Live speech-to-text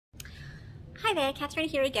Hi there, Catherine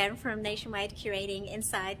here again from Nationwide Curating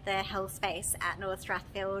inside the health space at North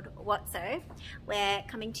Strathfield, Wotso. We're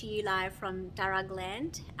coming to you live from Darug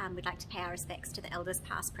land. We'd like to pay our respects to the elders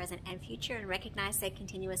past, present and future and recognise their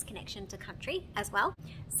continuous connection to country as well.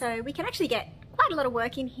 So we can actually get quite a lot of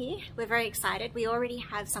work in here. We're very excited. We already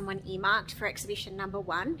have someone earmarked for exhibition number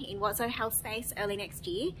 1 in Wotso Health Space early next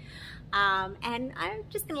year. And I'm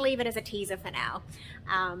just going to leave it as a teaser for now,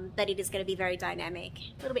 but it is going to be very dynamic,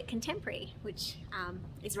 a little bit contemporary, which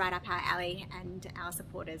is right up our alley, and our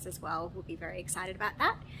supporters as well will be very excited about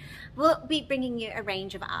that. We'll be bringing you a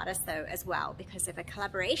range of artists though as well, because of a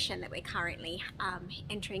collaboration that we're currently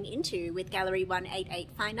entering into with Gallery 188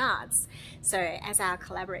 Fine Arts. So as our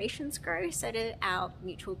collaborations grow, so do our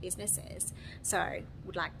mutual businesses. So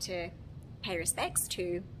would like to pay respects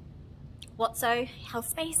to Wotso Health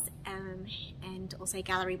Space and also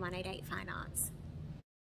Gallery 188 Fine Arts.